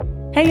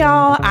Hey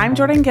y'all, I'm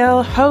Jordan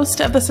Gill,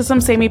 host of the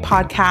Systems Saved Me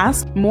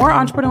podcast. More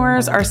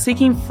entrepreneurs are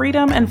seeking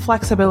freedom and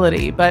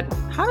flexibility, but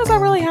how does that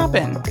really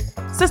happen?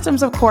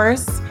 Systems, of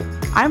course.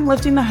 I'm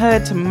lifting the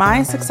hood to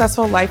my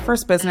successful life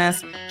first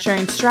business,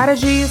 sharing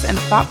strategies and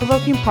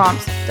thought-provoking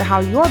prompts to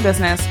how your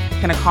business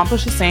can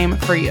accomplish the same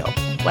for you.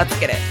 Let's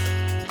get it.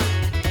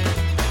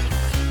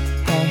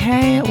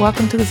 Hey,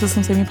 welcome to the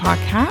Systems Saved Me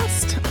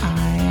podcast.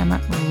 I am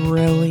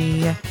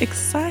really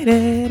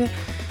excited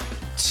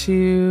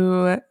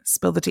to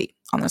spill the tea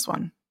on this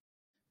one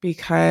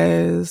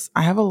because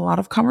I have a lot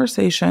of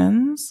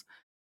conversations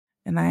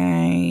and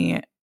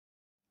I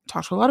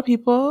talk to a lot of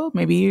people,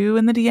 maybe you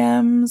in the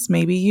DMs,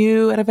 maybe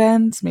you at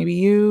events, maybe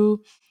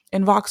you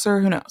in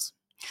Voxer, who knows.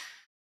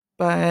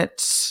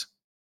 But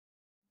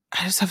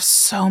I just have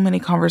so many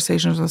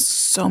conversations with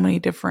so many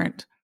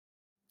different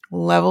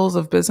levels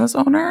of business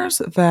owners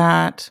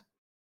that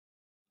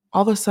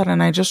all of a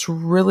sudden I just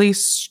really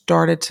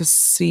started to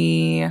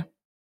see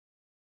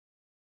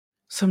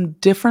some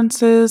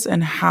differences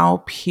in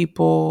how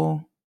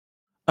people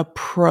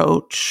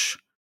approach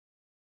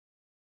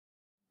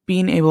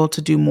being able to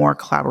do more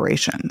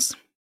collaborations.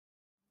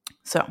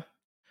 So,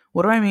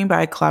 what do I mean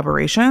by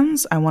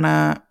collaborations? I want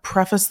to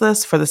preface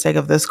this for the sake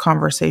of this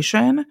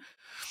conversation.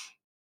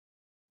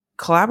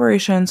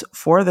 Collaborations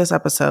for this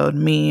episode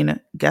mean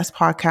guest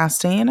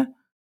podcasting,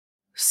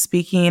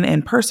 speaking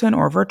in person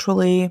or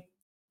virtually,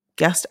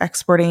 guest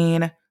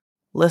experting,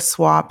 list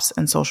swaps,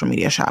 and social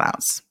media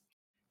shoutouts.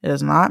 It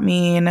does not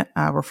mean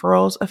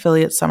referrals,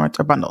 affiliates, summits,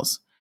 or bundles.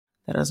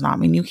 That does not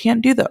mean you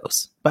can't do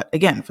those. But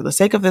again, for the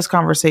sake of this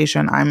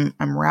conversation, I'm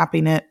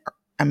wrapping it.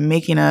 I'm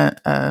making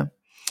a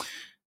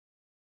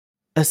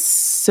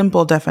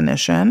simple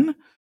definition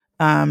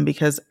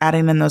because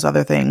adding in those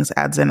other things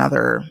adds in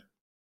other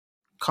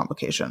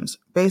complications.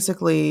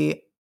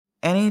 Basically,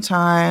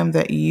 anytime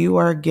that you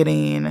are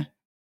getting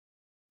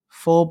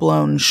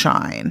full-blown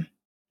shine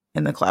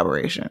in the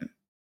collaboration.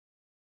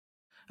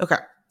 Okay,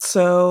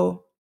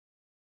 so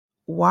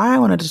why I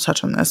wanted to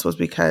touch on this was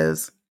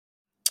because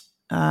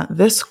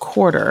this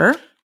quarter,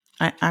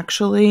 I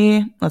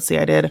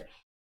did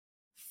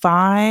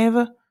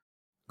 5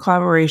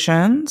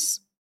 collaborations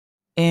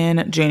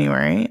in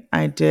January.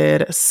 I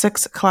did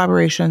 6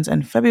 collaborations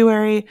in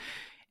February,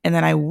 and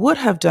then I would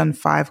have done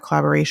 5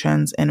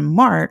 collaborations in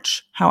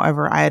March.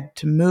 However, I had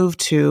to move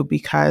 2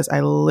 because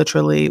I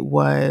literally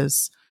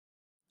was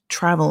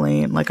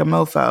traveling like a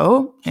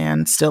mofo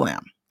and still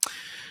am.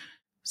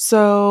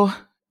 So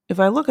if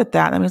I look at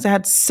that means I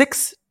had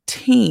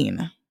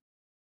 16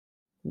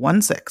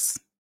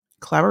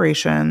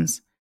 collaborations,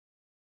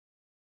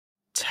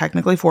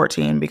 technically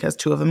 14 because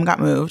 2 of them got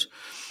moved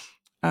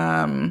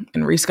and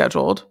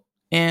rescheduled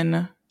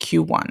in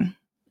Q1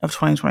 of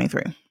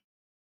 2023.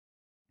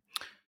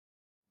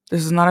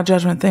 This is not a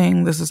judgment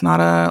thing. This is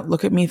not a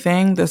look at me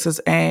thing. This is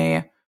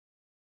a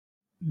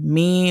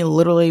me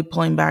literally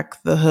pulling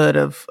back the hood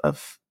of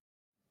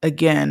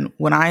again,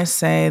 when I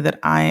say that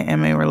I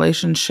am a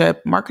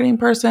relationship marketing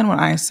person, when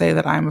I say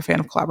that I'm a fan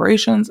of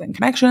collaborations and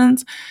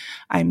connections,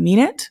 I mean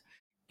it.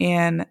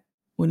 And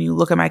when you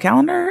look at my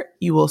calendar,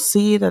 you will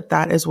see that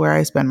that is where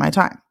I spend my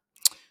time.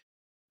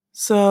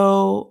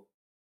 So,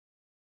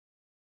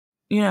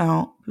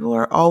 people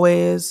are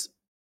always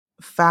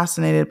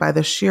fascinated by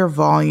the sheer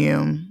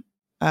volume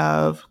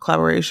of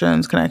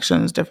collaborations,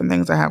 connections, different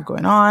things I have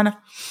going on.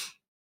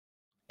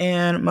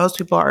 And most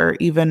people are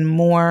even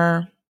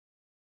more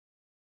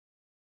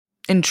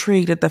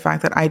intrigued at the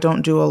fact that I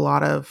don't do a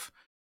lot of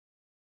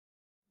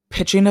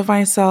pitching of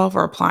myself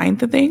or applying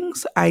to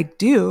things. I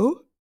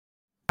do.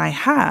 I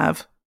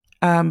have.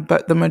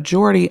 But the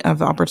majority of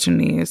the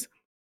opportunities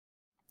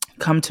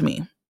come to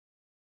me.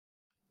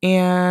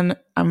 And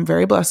I'm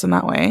very blessed in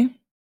that way.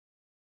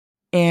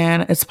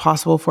 And it's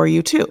possible for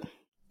you too.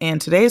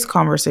 And today's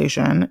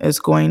conversation is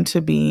going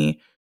to be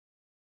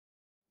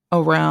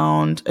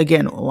around,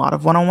 again, a lot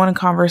of one-on-one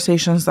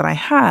conversations that I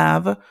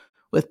have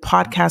with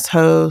podcast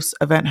hosts,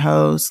 event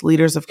hosts,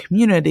 leaders of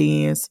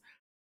communities,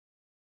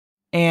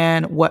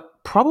 and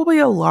what probably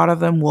a lot of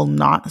them will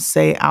not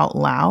say out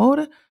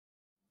loud,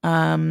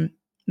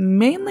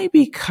 mainly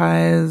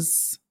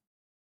because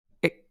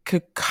it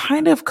could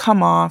kind of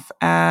come off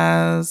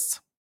as,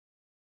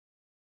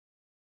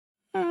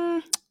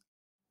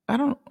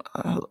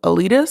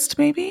 elitist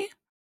maybe.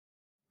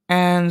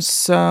 And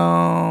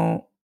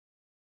so,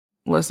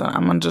 listen,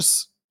 I'm gonna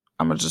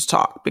just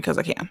talk because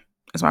I can.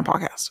 It's my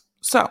podcast.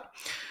 So,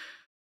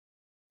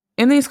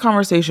 in these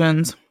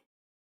conversations,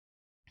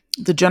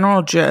 the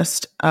general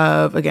gist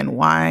of, again,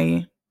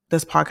 why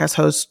this podcast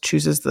host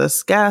chooses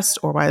this guest,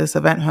 or why this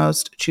event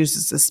host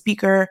chooses this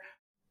speaker,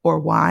 or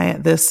why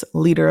this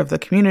leader of the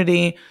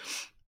community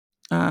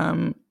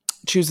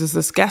chooses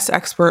this guest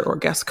expert or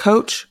guest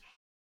coach.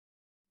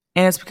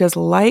 And it's because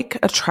like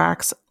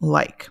attracts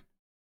like.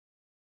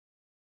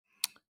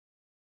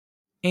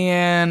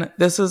 And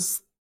this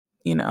is,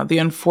 the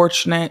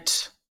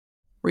unfortunate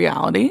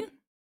reality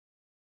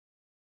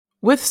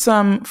with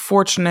some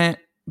fortunate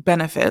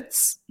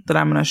benefits that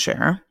I'm going to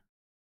share.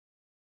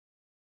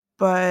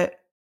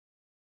 But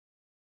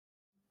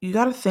you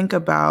got to think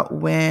about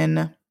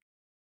when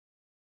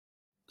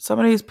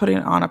somebody's putting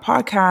on a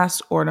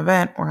podcast or an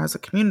event or has a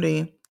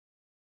community,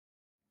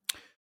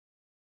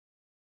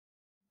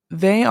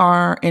 they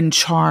are in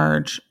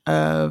charge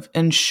of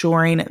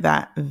ensuring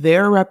that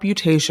their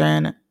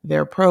reputation,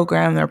 their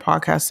program, their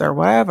podcast, their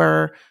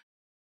whatever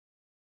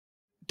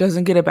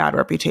doesn't get a bad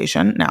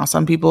reputation. Now,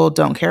 some people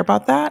don't care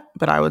about that,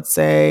 but I would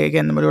say,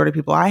 again, the majority of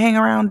people I hang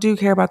around do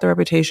care about their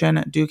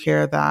reputation, do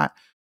care that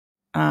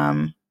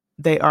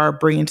they are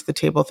bringing to the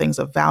table things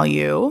of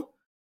value.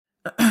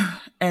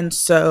 And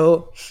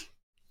so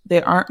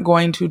they aren't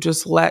going to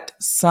just let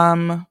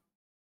some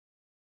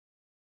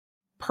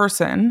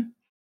person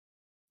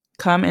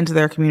come into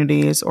their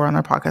communities or on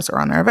their podcasts or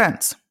on their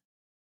events.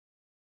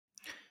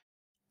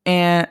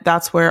 And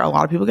that's where a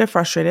lot of people get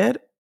frustrated,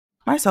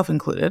 myself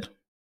included.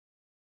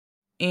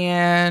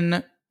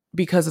 And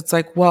because it's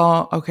like,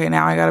 well, okay,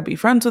 now I got to be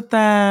friends with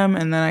them.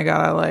 And then I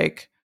got to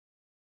like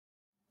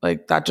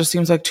that just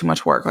seems like too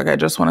much work. Like I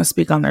just want to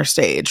speak on their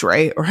stage,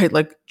 right? Or I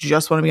like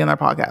just want to be on their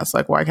podcast.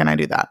 Like, why can't I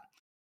do that?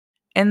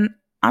 And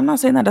I'm not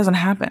saying that doesn't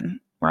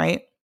happen,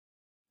 right?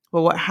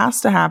 But what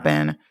has to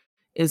happen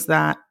is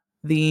that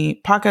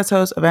the podcast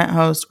host, event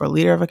host, or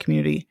leader of a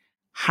community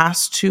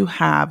has to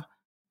have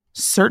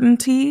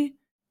certainty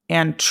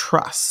and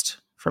trust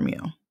from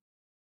you.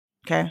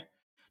 Okay.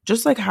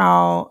 Just like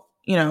how,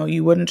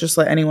 you wouldn't just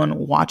let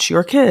anyone watch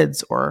your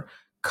kids or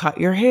cut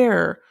your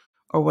hair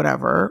or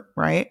whatever,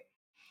 right?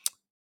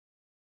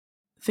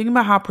 Think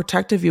about how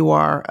protective you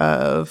are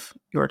of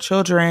your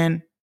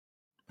children,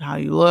 how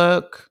you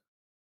look,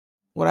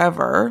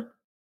 whatever.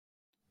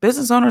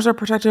 Business owners are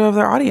protective of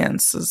their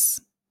audiences,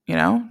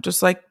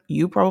 just like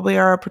you probably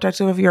are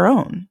protective of your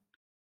own.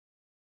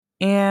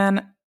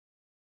 And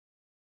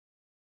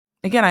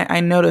again, I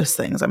notice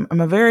things. I'm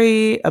a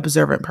very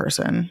observant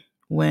person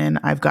when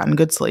I've gotten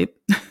good sleep.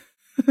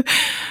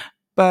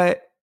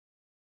 But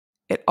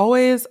I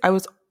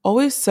was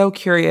always so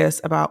curious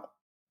about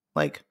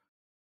like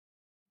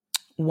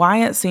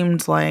why it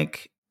seemed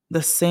like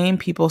the same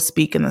people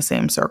speak in the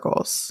same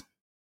circles.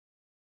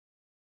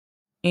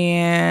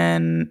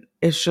 And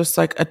it's just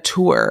like a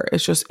tour.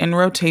 It's just in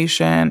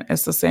rotation.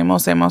 It's the same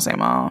old, same old,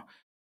 same old.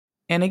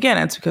 And again,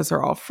 it's because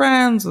they're all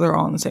friends, or they're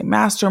all in the same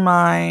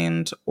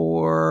mastermind,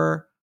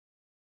 or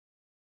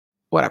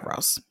whatever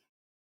else.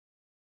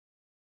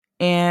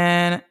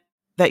 And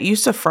that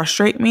used to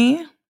frustrate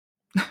me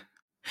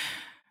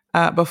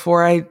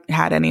before I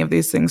had any of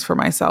these things for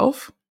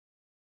myself.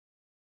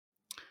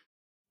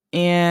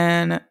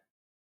 And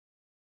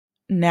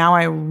now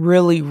I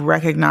really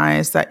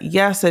recognize that,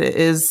 yes, it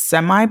is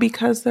semi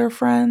because they're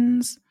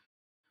friends,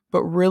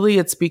 but really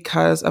it's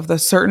because of the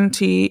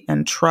certainty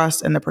and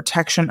trust and the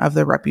protection of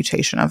the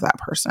reputation of that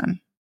person.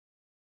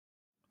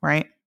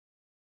 Right?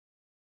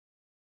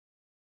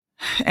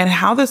 And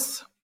how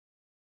this,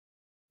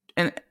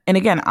 and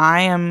again,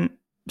 I am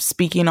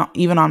speaking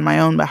even on my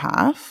own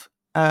behalf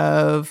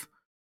of,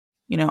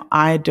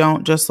 I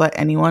don't just let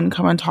anyone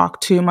come and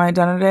talk to my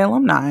Day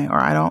alumni, or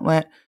I don't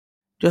let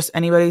just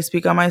anybody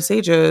speak on my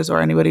stages or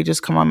anybody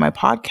just come on my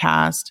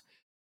podcast.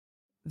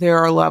 There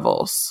are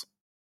levels,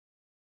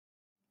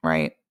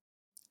 right?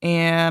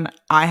 And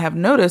I have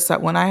noticed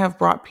that when I have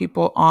brought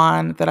people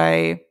on that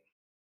I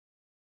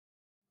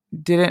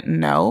didn't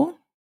know,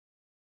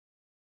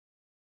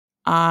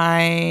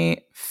 I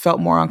felt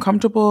more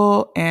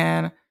uncomfortable.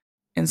 And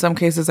in some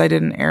cases, I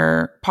didn't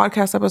air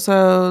podcast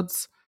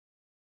episodes.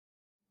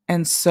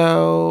 And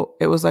so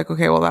it was like,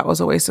 okay, well, that was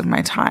a waste of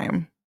my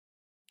time,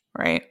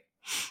 right?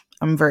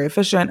 I'm very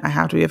efficient. I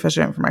have to be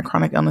efficient for my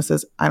chronic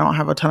illnesses. I don't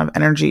have a ton of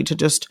energy to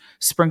just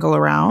sprinkle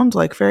around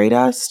like fairy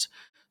dust.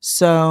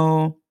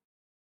 So,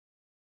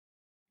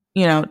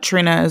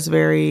 Trina is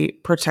very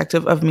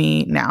protective of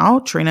me now.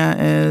 Trina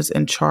is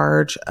in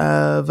charge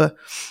of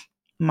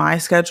my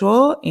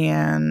schedule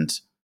and,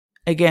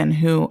 again,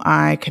 who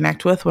I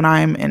connect with when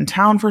I'm in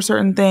town for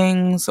certain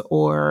things,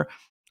 or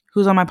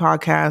who's on my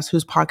podcast,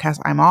 whose podcast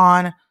I'm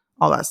on,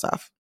 all that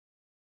stuff.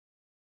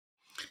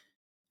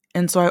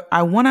 And so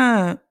I want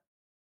to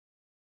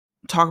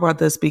talk about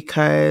this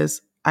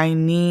because I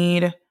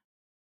need,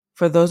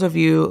 for those of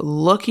you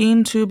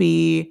looking to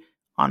be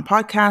on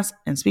podcasts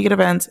and speak at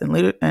events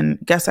and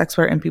guest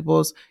expert in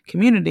people's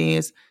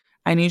communities,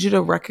 I need you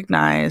to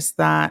recognize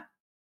that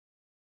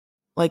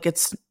like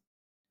it's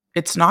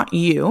not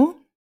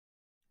you,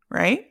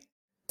 right?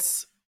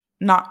 It's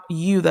not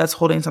you that's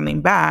holding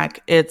something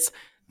back. It's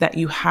that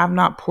you have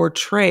not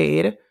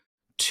portrayed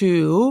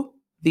to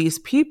these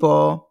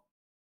people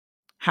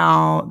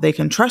how they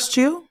can trust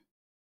you,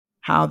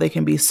 how they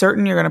can be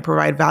certain you're going to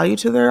provide value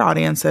to their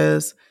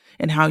audiences,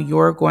 and how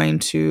you're going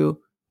to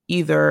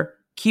either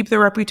keep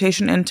their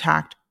reputation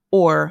intact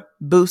or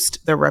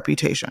boost their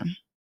reputation.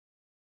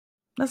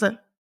 That's it.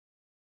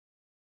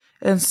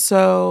 And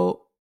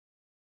so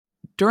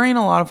during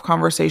a lot of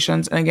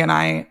conversations, and again,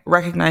 I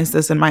recognize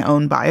this in my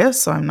own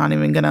bias, so I'm not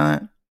even going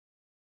to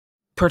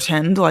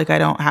pretend like I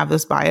don't have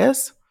this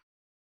bias.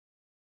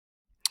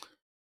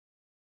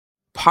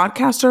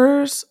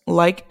 Podcasters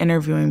like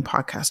interviewing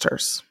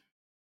podcasters.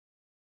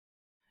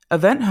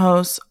 Event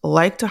hosts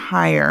like to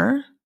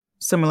hire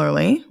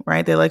similarly,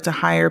 right? They like to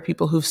hire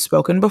people who've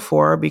spoken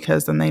before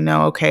because then they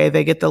know, okay,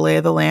 they get the lay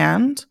of the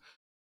land.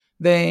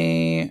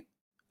 They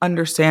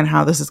understand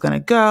how this is going to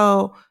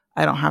go.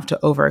 I don't have to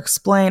over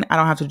explain. I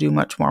don't have to do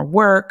much more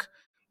work,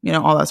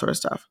 all that sort of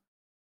stuff.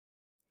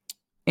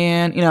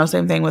 And,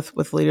 same thing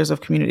with leaders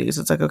of communities.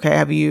 It's like, okay,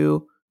 have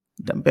you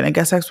been a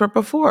guest expert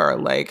before?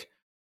 Like,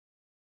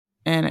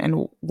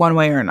 in one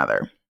way or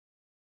another.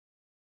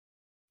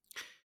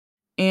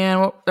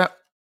 And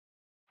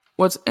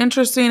what's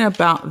interesting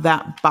about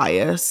that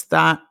bias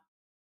that,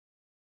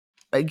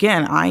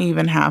 again, I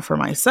even have for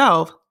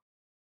myself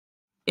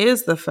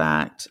is the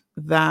fact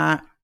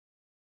that,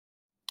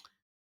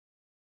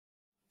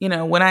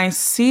 when I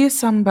see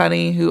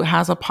somebody who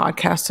has a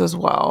podcast as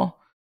well,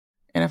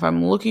 and if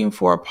I'm looking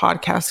for a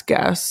podcast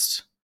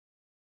guest,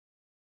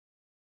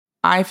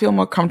 I feel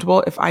more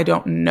comfortable if I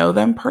don't know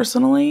them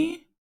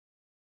personally.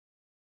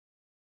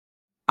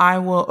 I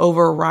will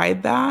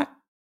override that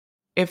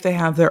if they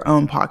have their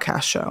own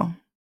podcast show.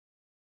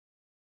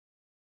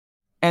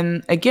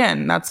 And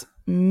again, that's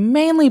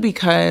mainly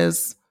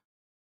because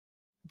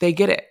they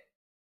get it,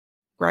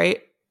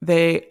 right?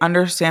 They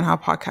understand how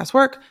podcasts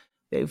work.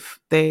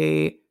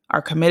 They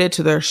are committed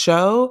to their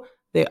show.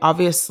 They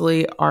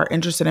obviously are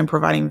interested in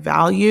providing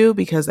value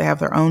because they have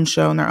their own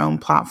show and their own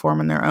platform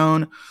and their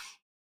own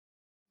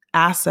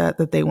asset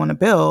that they want to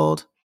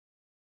build.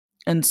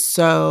 And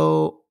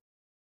so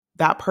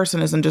that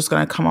person isn't just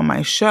going to come on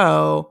my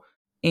show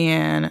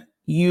and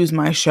use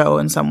my show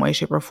in some way,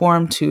 shape, or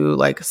form to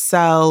like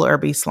sell or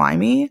be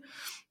slimy.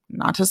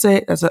 Not to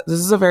say this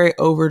is a very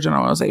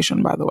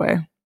overgeneralization, by the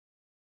way.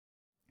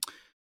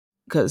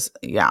 Because,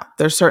 yeah,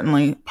 there's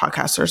certainly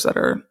podcasters that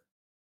are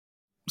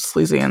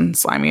sleazy and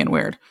slimy and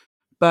weird.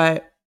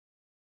 But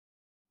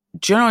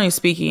generally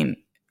speaking,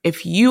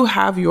 if you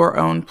have your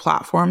own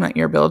platform that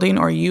you're building,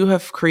 or you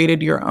have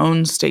created your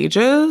own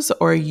stages,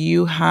 or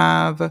you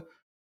have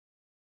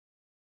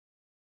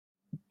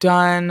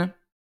taken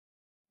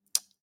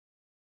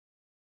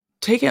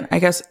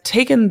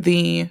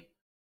the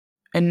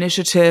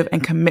initiative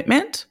and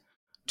commitment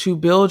to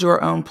build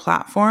your own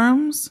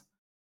platforms,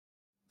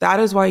 that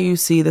is why you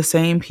see the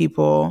same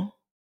people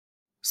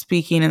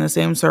speaking in the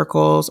same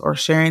circles or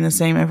sharing the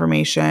same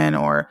information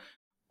or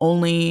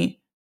only,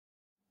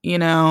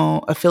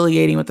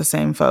 affiliating with the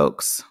same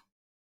folks.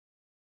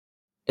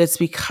 It's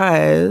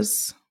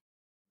because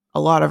a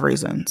lot of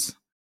reasons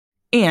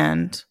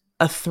and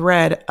a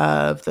thread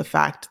of the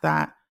fact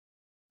that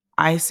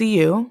I see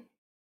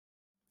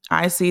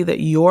that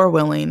you're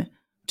willing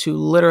to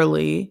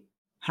literally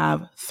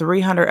have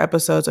 300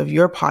 episodes of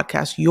your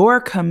podcast. You're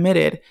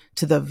committed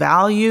to the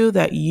value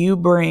that you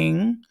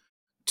bring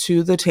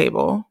to the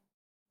table,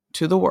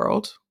 to the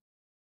world.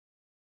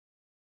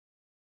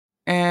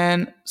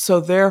 And so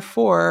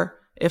therefore,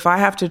 if I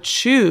have to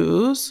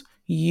choose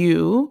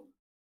you,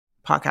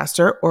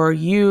 podcaster, or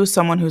you,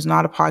 someone who's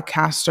not a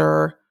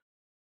podcaster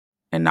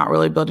and not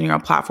really building your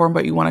own platform,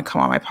 but you want to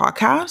come on my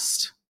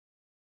podcast,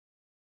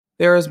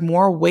 there is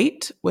more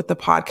weight with the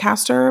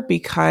podcaster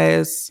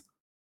because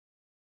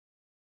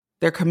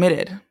they're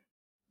committed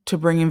to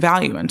bringing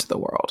value into the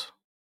world.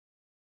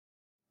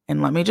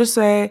 And let me just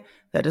say,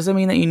 that doesn't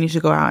mean that you need to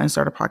go out and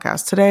start a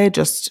podcast today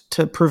just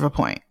to prove a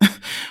point,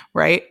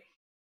 right?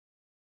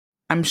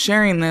 I'm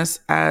sharing this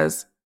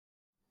as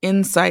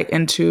insight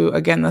into,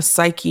 again, the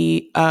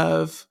psyche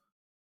of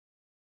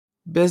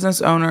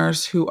business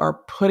owners who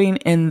are putting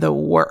in the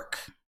work.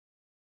 I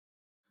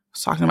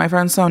was talking to my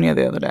friend Sonia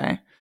the other day,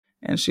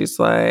 and she's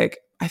like,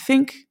 I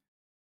think,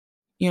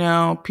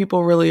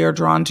 people really are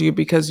drawn to you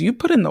because you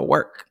put in the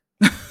work.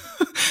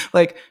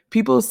 Like,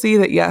 people see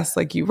that, yes,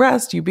 like you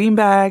rest, you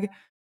beanbag,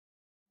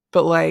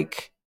 but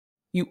like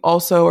you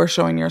also are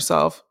showing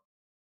yourself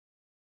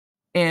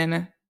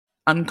in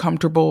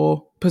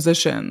uncomfortable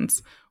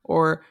positions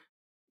or,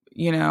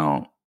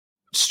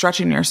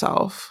 stretching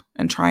yourself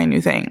and trying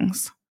new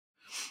things.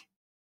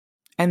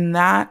 And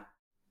that,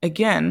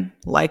 again,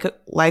 like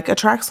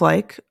attracts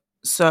like.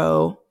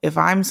 So if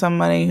I'm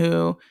somebody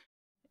who,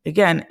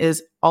 again,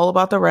 is all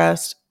about the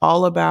rest,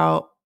 all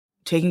about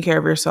taking care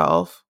of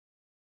yourself,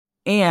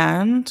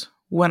 and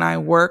when I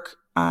work,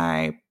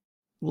 I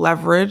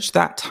leverage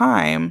that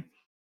time,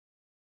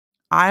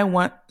 I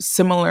want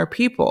similar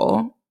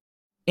people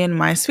in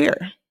my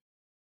sphere.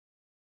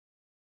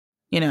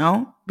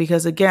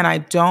 Because again, I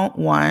don't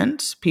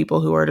want people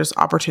who are just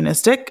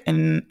opportunistic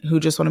and who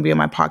just want to be on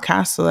my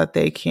podcast so that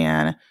they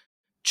can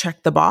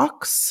check the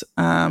box,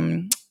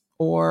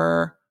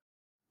 or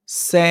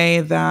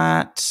say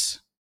that,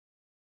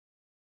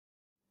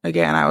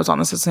 again, I was on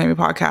the Sesame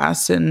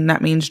podcast and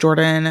that means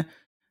Jordan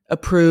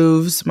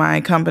approves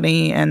my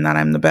company and that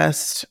I'm the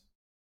best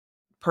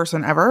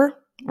person ever,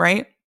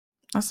 right?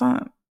 That's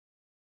not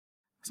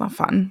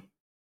fun.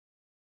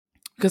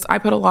 Because I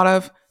put a lot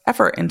of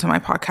effort into my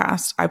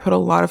podcast. I put a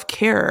lot of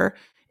care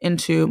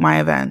into my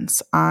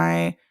events.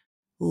 I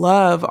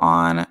love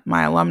on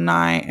my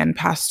alumni and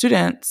past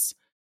students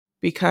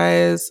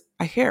because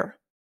I care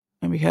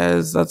and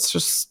because that's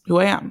just who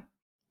I am.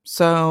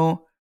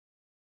 So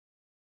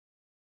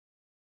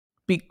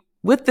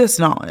with this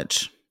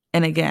knowledge,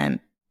 and again,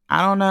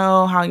 I don't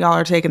know how y'all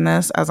are taking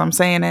this as I'm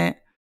saying it,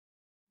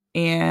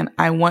 and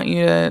I want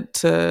you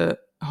to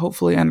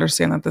hopefully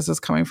understand that this is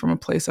coming from a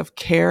place of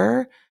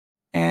care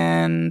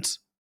and,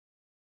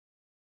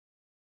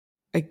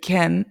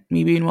 again,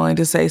 me being willing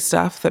to say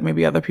stuff that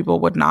maybe other people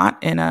would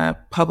not in a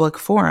public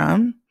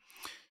forum.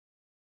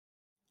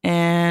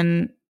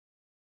 And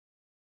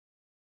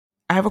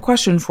I have a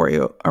question for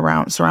you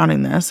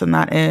surrounding this, and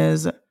that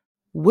is,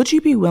 would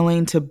you be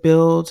willing to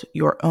build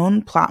your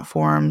own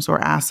platforms or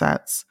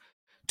assets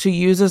to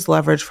use as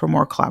leverage for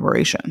more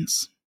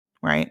collaborations,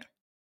 right?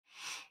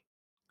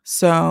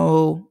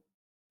 So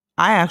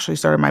I actually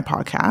started my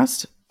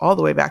podcast all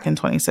the way back in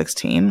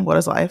 2016. What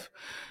is life?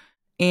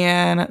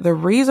 And the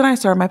reason I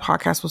started my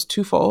podcast was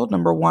twofold.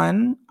 Number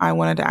one, I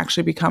wanted to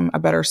actually become a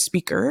better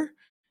speaker.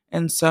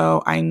 And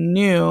so I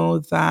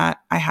knew that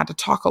I had to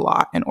talk a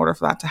lot in order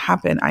for that to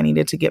happen. I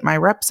needed to get my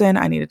reps in.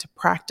 I needed to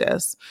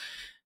practice.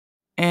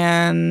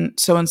 And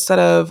so instead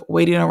of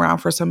waiting around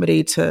for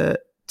somebody to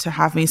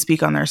have me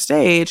speak on their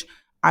stage,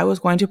 I was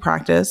going to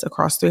practice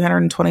across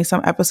 320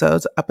 some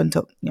episodes up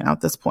until,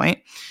 at this point.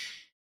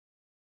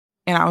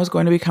 And I was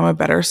going to become a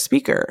better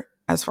speaker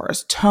as far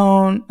as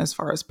tone, as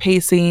far as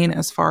pacing,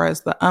 as far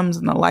as the ums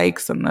and the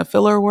likes and the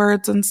filler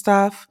words and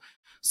stuff.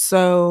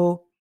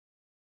 So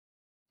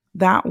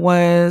that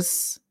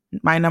was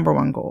my number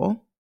one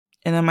goal.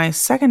 And then my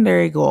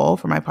secondary goal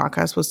for my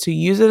podcast was to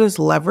use it as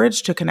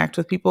leverage to connect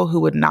with people who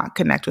would not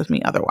connect with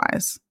me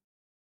otherwise.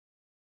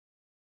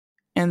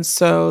 And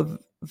so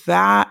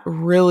that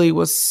really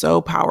was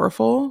so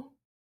powerful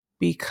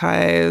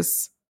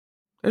because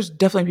there's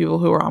definitely people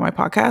who are on my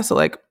podcast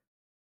that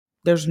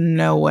there's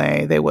no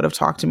way they would have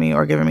talked to me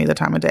or given me the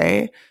time of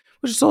day,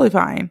 which is totally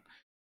fine.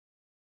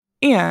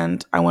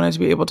 And I wanted to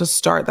be able to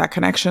start that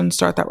connection,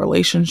 start that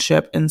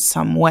relationship in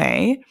some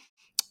way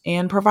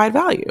and provide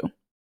value.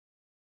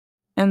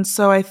 And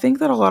so I think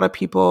that a lot of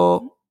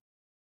people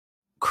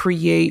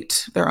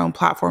create their own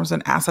platforms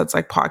and assets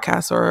like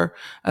podcasts or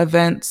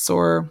events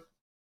or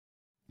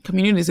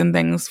communities and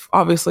things,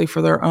 obviously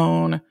for their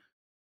own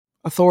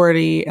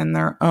authority and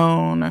their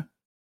own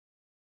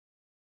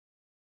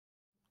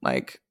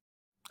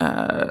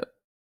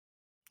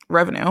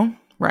revenue,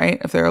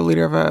 right? If they're a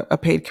leader of a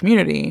paid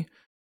community.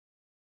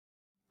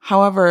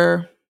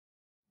 However,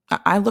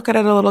 I look at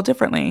it a little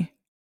differently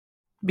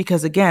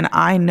because, again,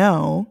 I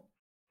know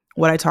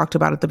what I talked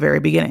about at the very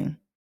beginning,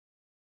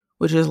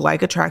 which is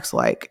like attracts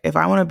like. If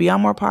I want to be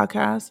on more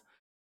podcasts,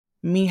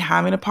 me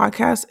having a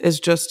podcast is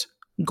just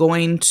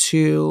going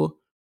to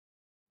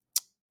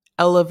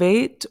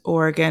elevate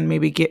or, again,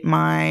 maybe get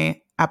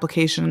my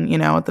application,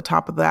 at the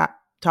top of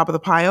the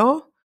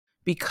pile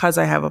because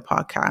I have a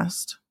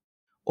podcast.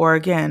 Or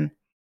again,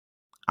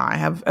 I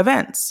have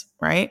events,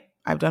 right?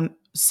 I've done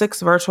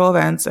 6 virtual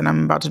events and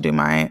I'm about to do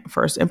my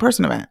first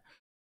in-person event.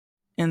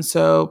 And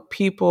so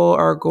people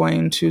are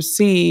going to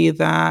see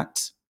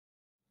that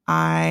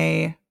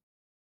I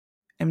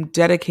am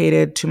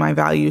dedicated to my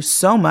value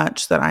so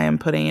much that I am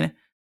putting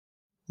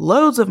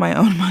loads of my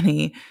own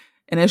money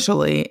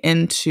initially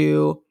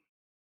into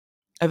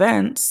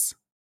events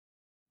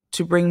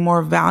to bring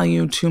more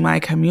value to my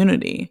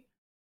community.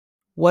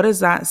 What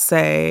does that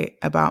say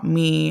about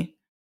me?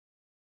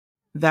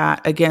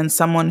 That, again,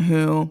 someone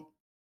who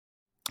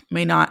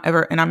may not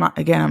ever, and I'm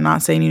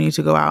not saying you need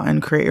to go out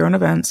and create your own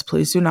events.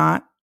 Please do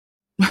not.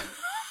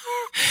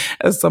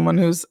 As someone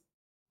who's,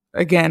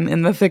 again,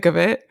 in the thick of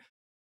it.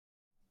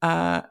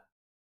 But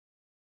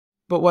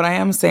what I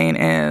am saying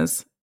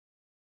is,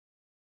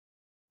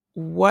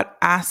 what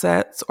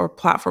assets or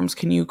platforms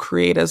can you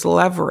create as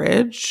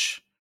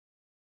leverage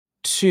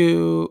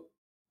to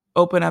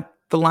open up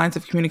the lines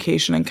of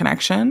communication and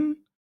connection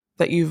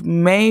that you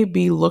may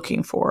be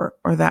looking for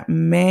or that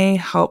may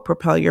help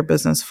propel your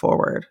business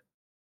forward?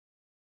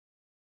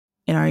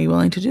 And are you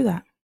willing to do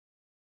that?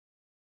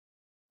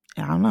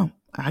 I don't know.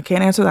 I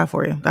can't answer that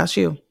for you. That's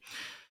you.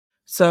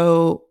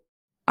 So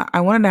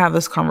I wanted to have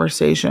this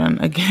conversation.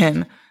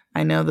 Again,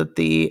 I know that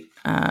the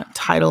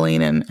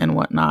titling and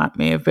whatnot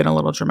may have been a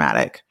little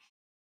dramatic.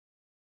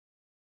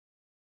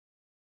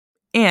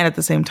 And at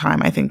the same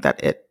time, I think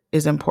that it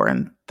is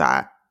important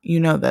that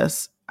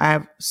this. I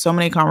have so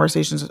many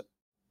conversations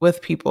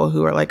with people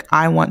who are like,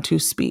 I want to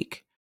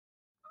speak.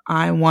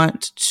 I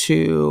want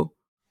to,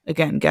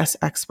 again, guest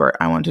expert.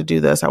 I want to do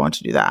this. I want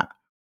to do that.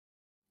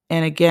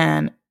 And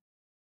again,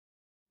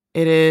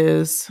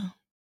 it's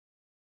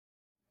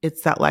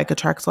that like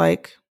attracts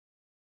like.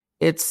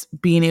 It's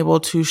being able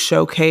to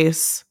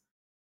showcase,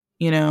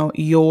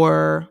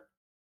 your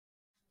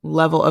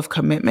level of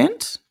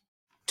commitment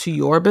to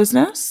your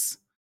business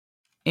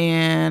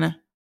and,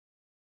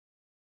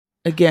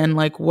 again,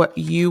 like what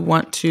you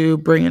want to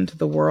bring into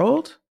the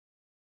world.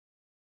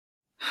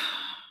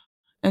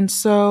 And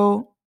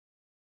so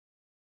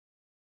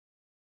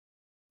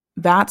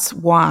that's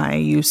why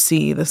you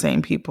see the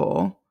same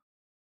people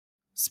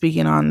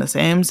speaking on the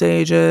same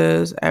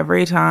stages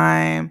every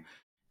time.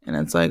 And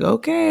it's like,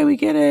 okay, we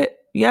get it.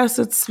 Yes,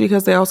 it's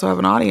because they also have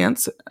an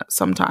audience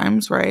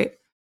sometimes, right?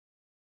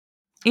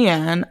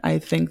 And I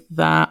think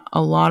that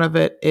a lot of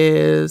it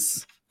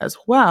is as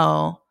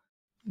well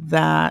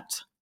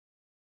that,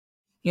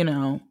 you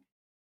know,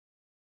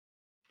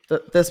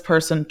 this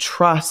person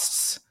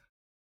trusts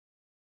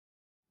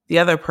the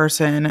other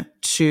person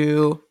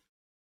to,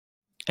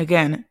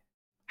 again,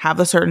 have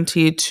the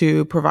certainty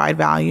to provide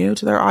value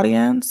to their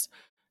audience.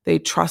 They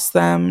trust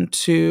them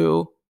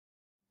to,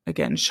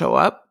 again, show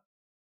up,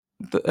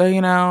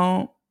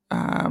 pay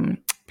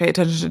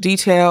attention to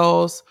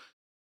details.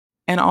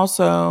 And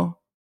also,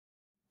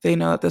 they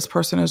know that this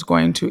person is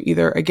going to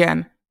either,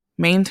 again,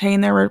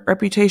 maintain their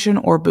reputation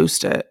or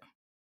boost it.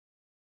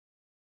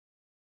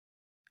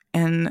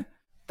 And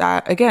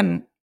that,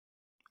 again,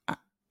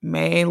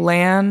 may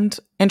land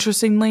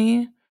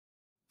interestingly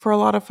for a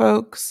lot of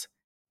folks.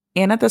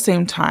 And at the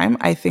same time,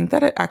 I think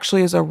that it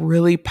actually is a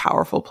really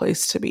powerful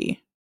place to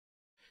be.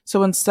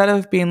 So instead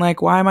of being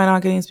like, why am I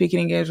not getting speaking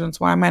engagements?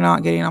 Why am I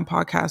not getting on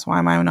podcasts? Why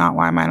am I not?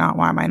 Why am I not?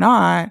 Why am I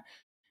not?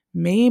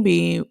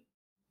 Maybe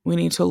we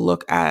need to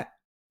look at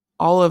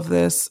all of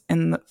this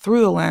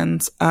through the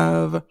lens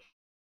of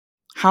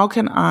how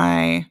can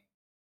I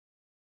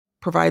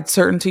provide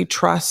certainty,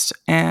 trust,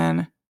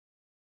 and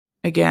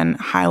again,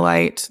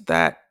 highlight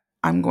that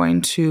I'm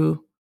going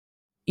to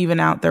even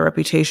out their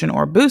reputation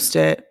or boost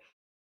it.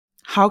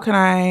 How can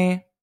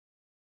I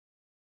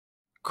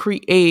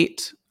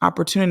create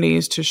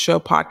opportunities to show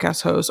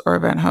podcast hosts or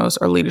event hosts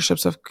or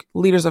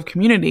leaders of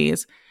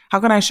communities? How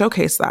can I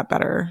showcase that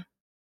better?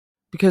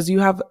 Because you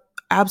have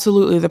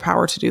absolutely the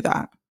power to do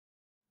that,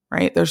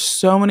 right? There's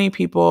so many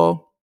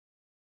people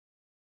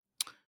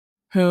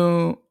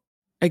who,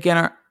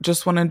 again,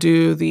 just want to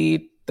do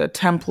the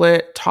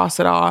template, toss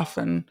it off,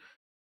 and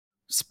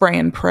spray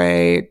and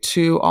pray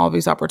to all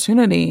these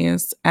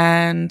opportunities.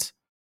 And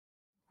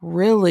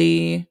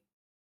really,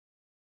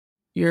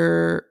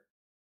 you're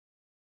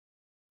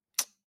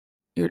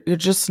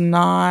just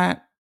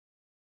not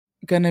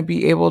going to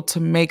be able to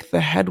make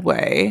the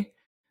headway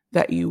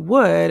that you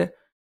would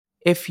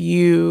if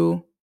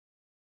you,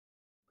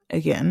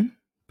 again,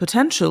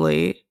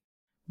 potentially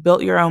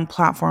built your own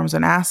platforms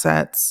and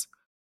assets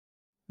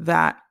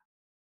that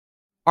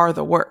are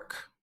the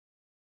work.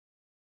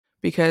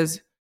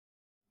 Because,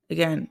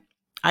 again,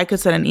 I could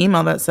send an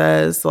email that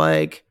says,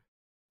 like,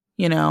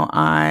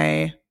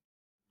 I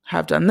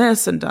have done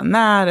this and done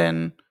that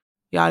and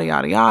yada,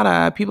 yada,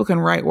 yada. People can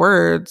write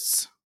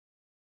words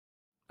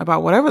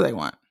about whatever they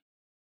want.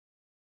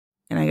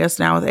 And I guess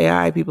now with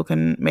AI, people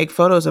can make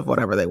photos of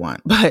whatever they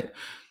want. But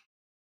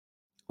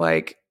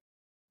like,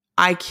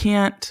 I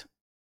can't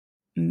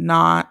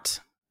not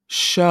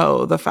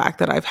show the fact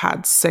that I've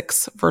had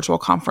 6 virtual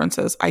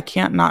conferences. I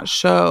can't not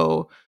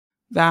show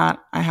that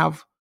I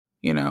have,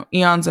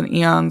 eons and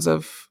eons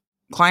of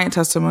client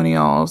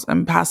testimonials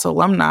and past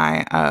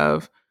alumni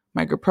of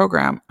my group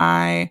program.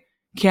 I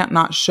can't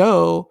not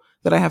show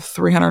that I have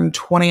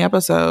 320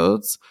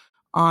 episodes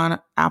on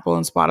Apple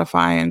and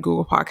Spotify and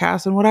Google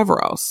Podcasts and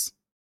whatever else.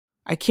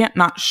 I can't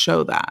not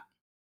show that.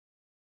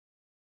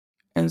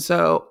 And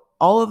so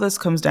all of this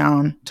comes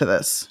down to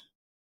this,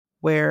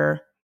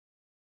 where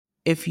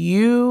if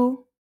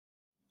you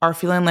are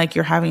feeling like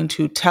you're having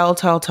to tell,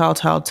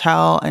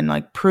 and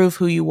like prove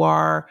who you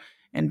are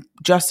and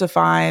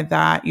justify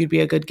that you'd be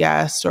a good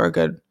guest or a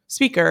good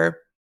speaker,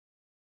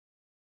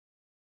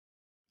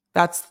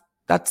 that's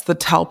the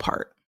tell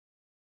part.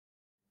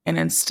 And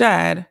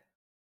instead,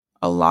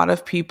 a lot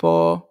of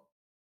people,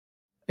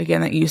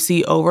 again, that you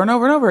see over and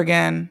over and over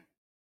again,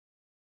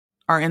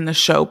 are in the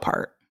show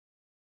part.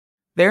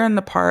 They're in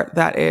the part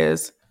that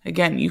is,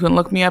 again, you can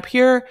look me up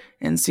here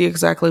and see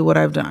exactly what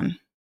I've done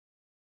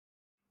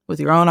with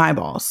your own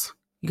eyeballs.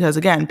 Because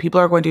again, people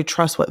are going to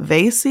trust what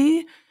they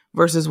see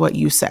versus what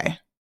you say.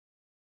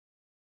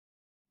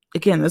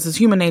 Again, this is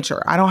human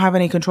nature. I don't have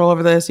any control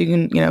over this.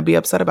 You can, be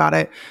upset about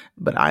it,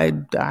 but I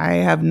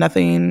have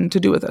nothing to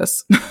do with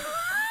this.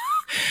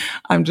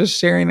 I'm just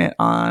sharing it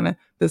on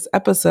this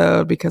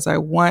episode because I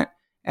want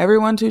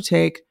everyone to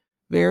take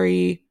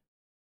a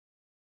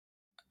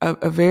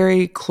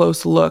very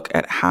close look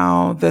at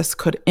how this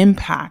could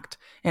impact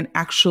and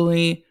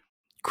actually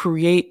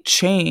create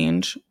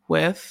change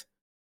with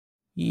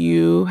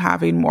you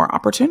having more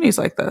opportunities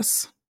like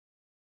this.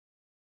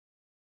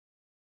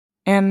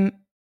 And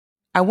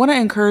I want to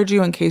encourage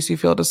you in case you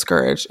feel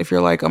discouraged. If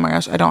you're like, oh my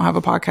gosh, I don't have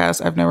a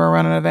podcast, I've never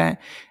run an event,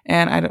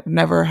 and I've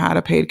never had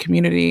a paid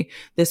community,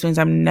 this means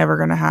I'm never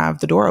going to have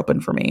the door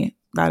open for me.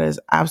 That is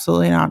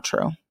absolutely not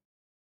true.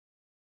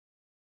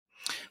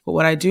 But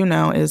what I do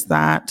know is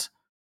that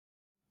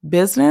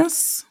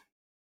business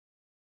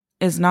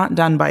is not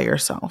done by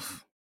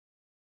yourself.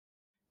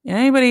 And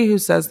anybody who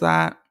says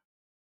that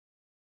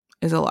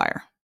is a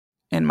liar,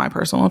 in my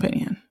personal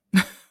opinion.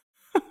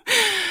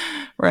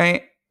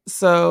 Right?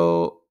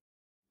 So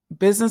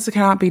business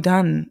cannot be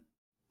done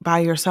by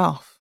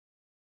yourself.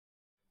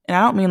 And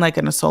I don't mean like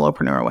in a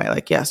solopreneur way.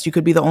 Like, yes, you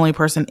could be the only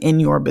person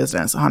in your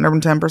business,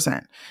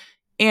 110%.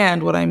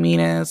 And what I mean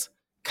is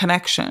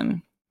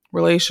connection,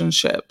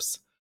 relationships,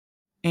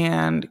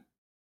 and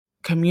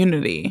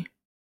community,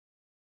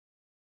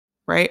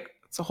 right?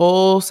 It's a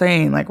whole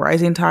saying, like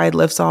rising tide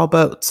lifts all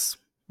boats,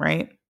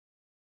 right?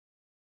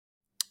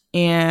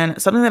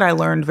 And something that I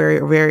learned very,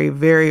 very,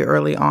 very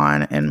early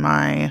on in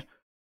my,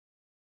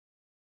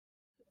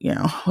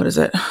 what is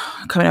it?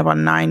 Coming up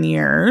on 9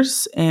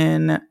 years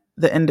in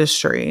the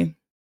industry,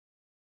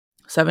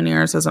 7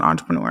 years as an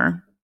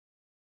entrepreneur,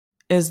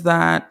 is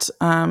that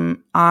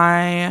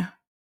I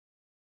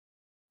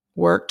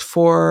worked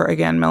for,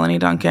 again, Melanie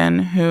Duncan,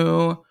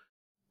 who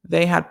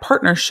they had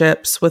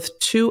partnerships with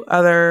 2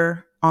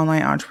 other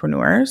online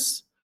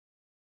entrepreneurs.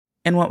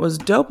 And what was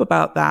dope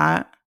about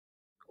that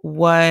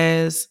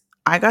was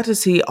I got to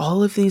see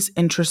all of these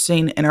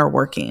interesting inner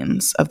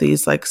workings of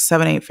these like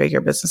 7-8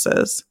 figure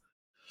businesses.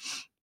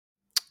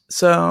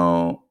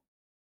 So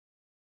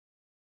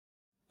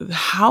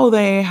how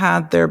they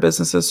had their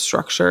businesses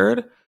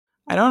structured,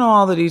 I don't know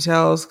all the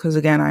details because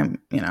again,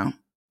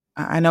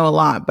 I know a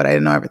lot, but I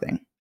didn't know everything.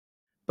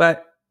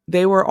 But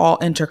they were all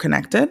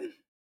interconnected.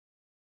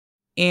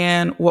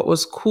 And what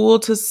was cool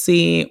to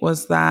see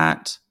was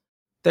that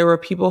there were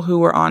people who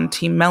were on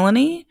Team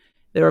Melanie.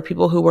 There were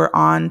people who were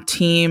on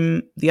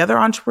Team the other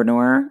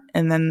entrepreneur,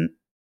 and then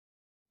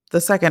the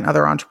second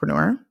other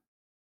entrepreneur.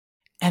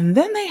 And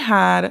then they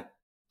had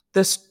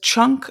this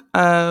chunk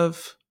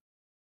of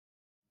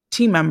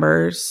team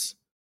members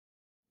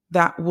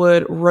that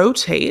would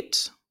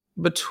rotate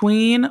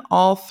between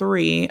all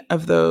 3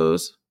 of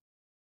those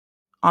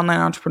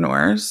online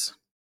entrepreneurs.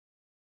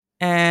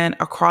 And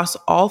across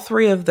all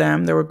 3 of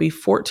them, there would be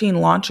 14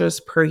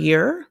 launches per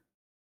year.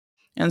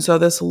 And so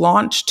this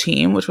launch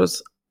team, which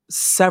was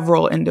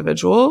several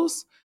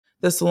individuals,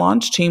 this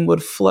launch team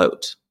would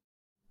float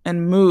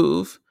and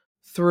move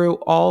through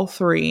all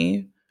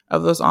 3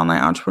 of those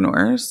online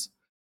entrepreneurs.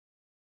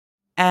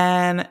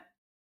 And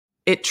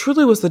it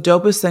truly was the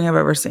dopest thing I've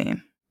ever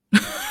seen.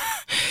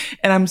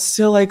 And I'm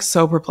still like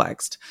so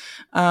perplexed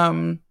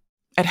at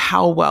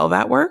how well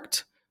that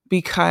worked.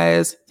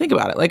 Because think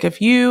about it, like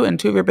if you and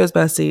 2 of your biz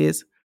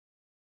besties,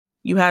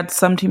 you had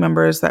some team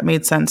members that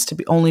made sense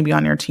to only be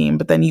on your team,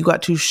 but then you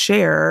got to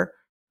share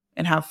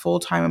and have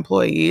full-time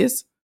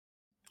employees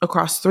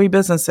across 3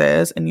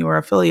 businesses and you were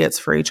affiliates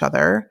for each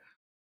other.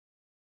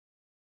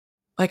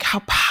 Like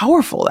how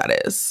powerful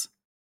that is,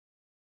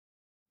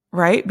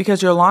 right?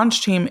 Because your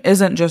launch team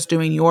isn't just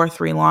doing your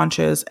 3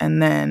 launches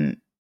and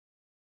then,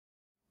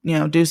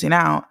 deucing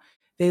out.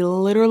 They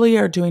literally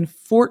are doing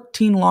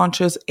 14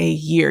 launches a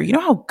year. You know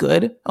how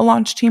good a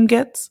launch team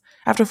gets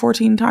after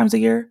 14 times a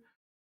year?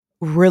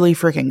 Really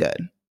freaking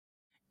good.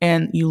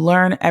 And you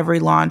learn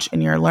every launch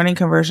and you're learning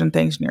conversion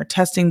things and you're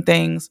testing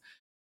things.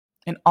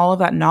 And all of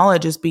that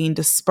knowledge is being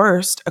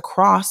dispersed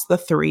across the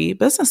 3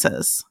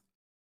 businesses.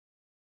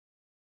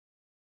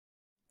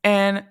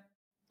 And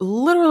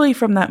literally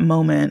from that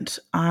moment,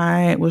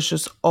 I was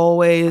just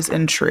always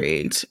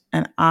intrigued.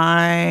 And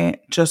I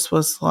just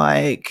was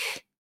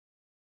like,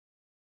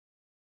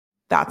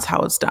 that's how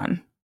it's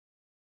done.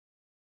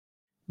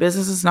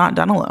 Business is not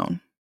done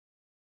alone.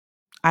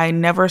 I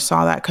never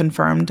saw that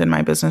confirmed in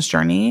my business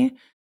journey.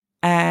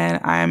 And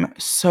I'm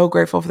so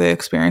grateful for the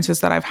experiences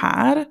that I've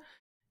had.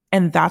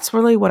 And that's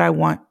really what I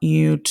want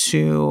you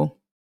to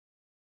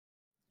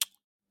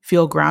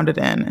feel grounded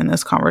in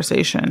this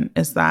conversation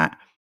is that,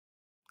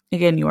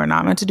 again, you are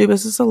not meant to do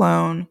business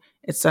alone.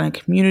 It's done in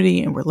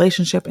community and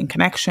relationship and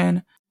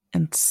connection.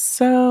 And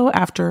so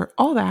after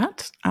all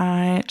that,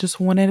 I just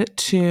wanted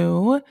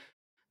to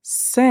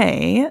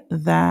say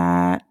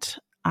that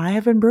I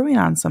have been brewing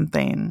on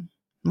something.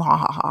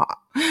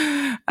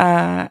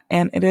 And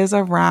it is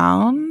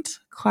around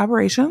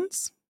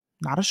collaborations.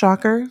 Not a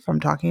shocker if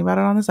I'm talking about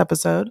it on this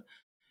episode.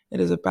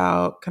 It is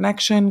about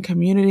connection,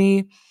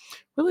 community,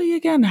 really,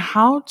 again,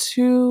 how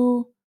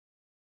to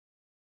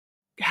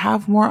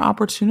have more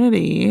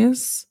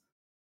opportunities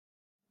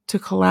to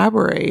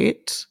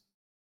collaborate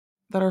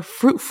that are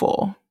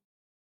fruitful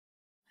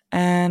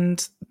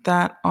and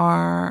that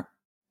are,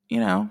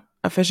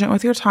 efficient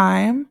with your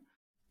time,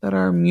 that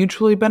are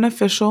mutually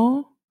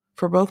beneficial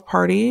for both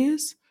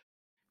parties.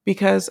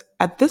 Because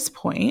at this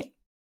point,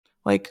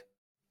 like,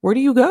 where do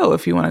you go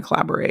if you want to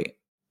collaborate?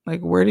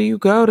 Like, where do you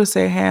go to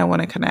say, hey, I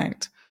want to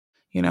connect?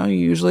 You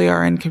usually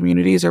are in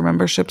communities or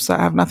memberships that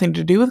have nothing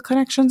to do with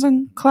connections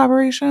and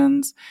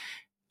collaborations,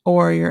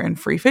 or you're in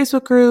free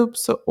Facebook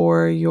groups,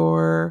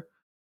 or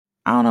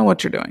I don't know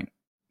what you're doing.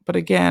 But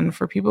again,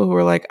 for people who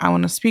are like, I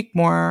want to speak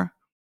more,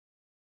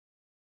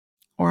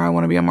 or I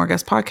want to be on more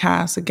guest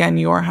podcasts, again,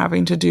 you are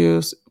having to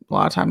do a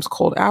lot of times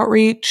cold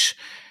outreach,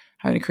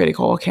 having to create a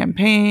cold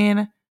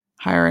campaign,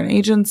 hire an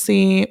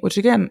agency, which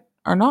again,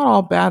 are not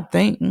all bad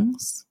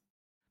things.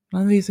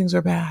 None of these things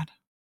are bad.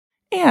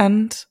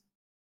 And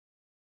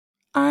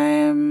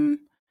I'm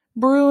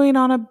brewing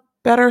on a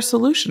better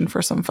solution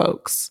for some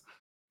folks.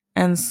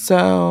 And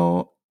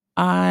so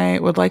I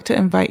would like to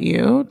invite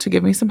you to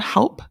give me some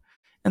help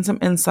and some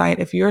insight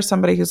if you're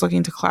somebody who's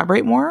looking to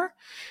collaborate more.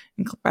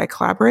 And by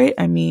collaborate,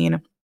 I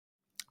mean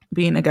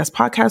being a guest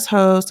podcast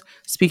host,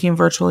 speaking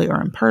virtually or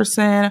in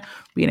person,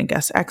 being a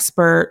guest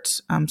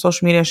expert,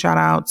 social media shout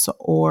outs,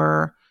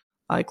 or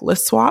like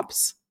list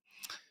swaps.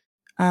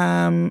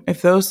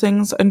 If those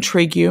things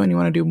intrigue you and you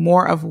want to do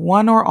more of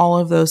one or all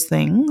of those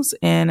things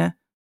in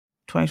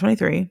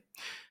 2023,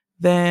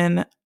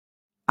 then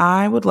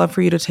I would love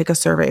for you to take a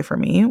survey for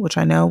me, which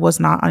I know was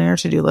not on your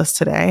to-do list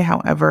today.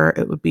 However,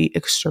 it would be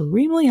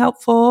extremely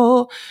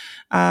helpful.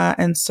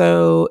 And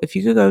so if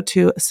you could go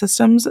to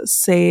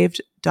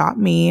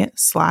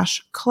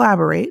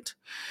systemssaved.me/collaborate,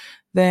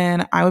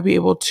 then I would be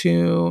able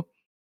to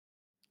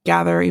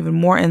gather even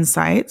more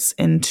insights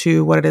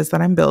into what it is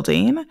that I'm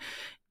building.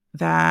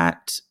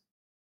 That,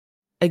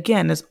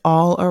 again, is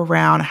all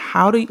around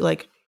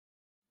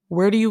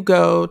where do you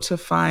go to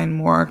find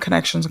more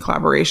connections and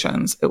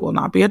collaborations? It will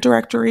not be a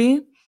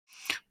directory.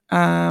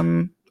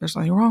 There's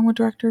nothing wrong with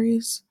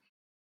directories.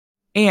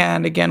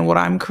 And again, what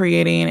I'm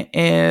creating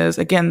is,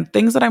 again,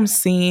 things that I'm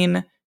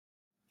seeing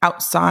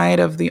outside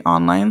of the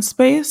online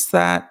space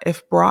that,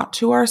 if brought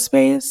to our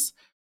space,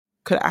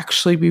 could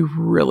actually be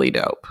really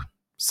dope.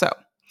 So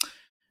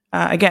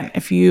again,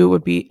 if you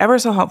would be ever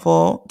so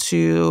helpful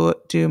to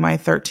do my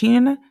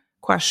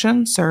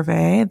 13-question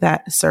survey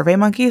that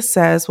SurveyMonkey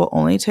says will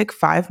only take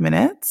 5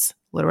 minutes,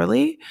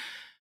 literally,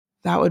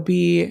 that would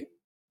be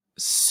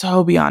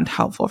so beyond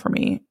helpful for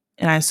me.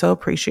 And I so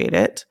appreciate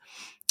it.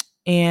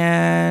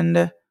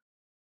 And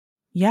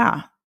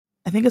yeah,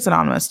 I think it's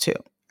anonymous too.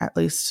 At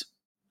least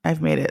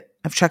I've made it.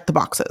 I've checked the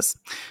boxes.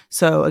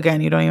 So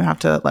again, you don't even have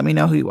to let me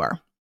know who you are.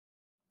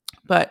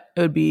 But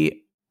it would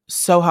be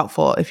so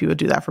helpful if you would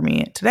do that for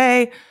me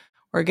today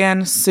or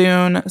again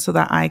soon, so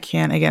that I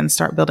can again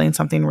start building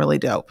something really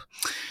dope.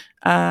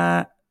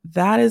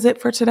 That is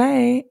it for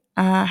today.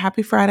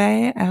 Happy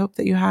Friday. I hope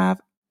that you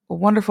have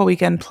wonderful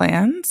weekend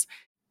plans.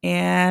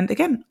 And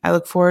again, I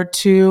look forward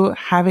to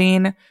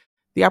having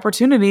the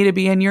opportunity to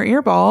be in your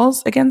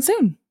earballs again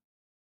soon.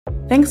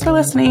 Thanks for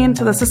listening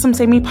to the System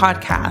Save Me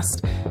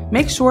podcast.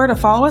 Make sure to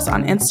follow us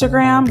on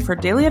Instagram for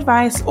daily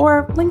advice,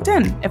 or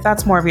LinkedIn if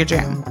that's more of your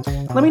jam.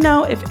 Let me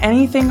know if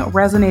anything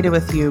resonated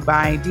with you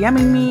by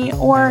DMing me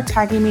or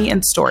tagging me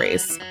in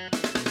stories.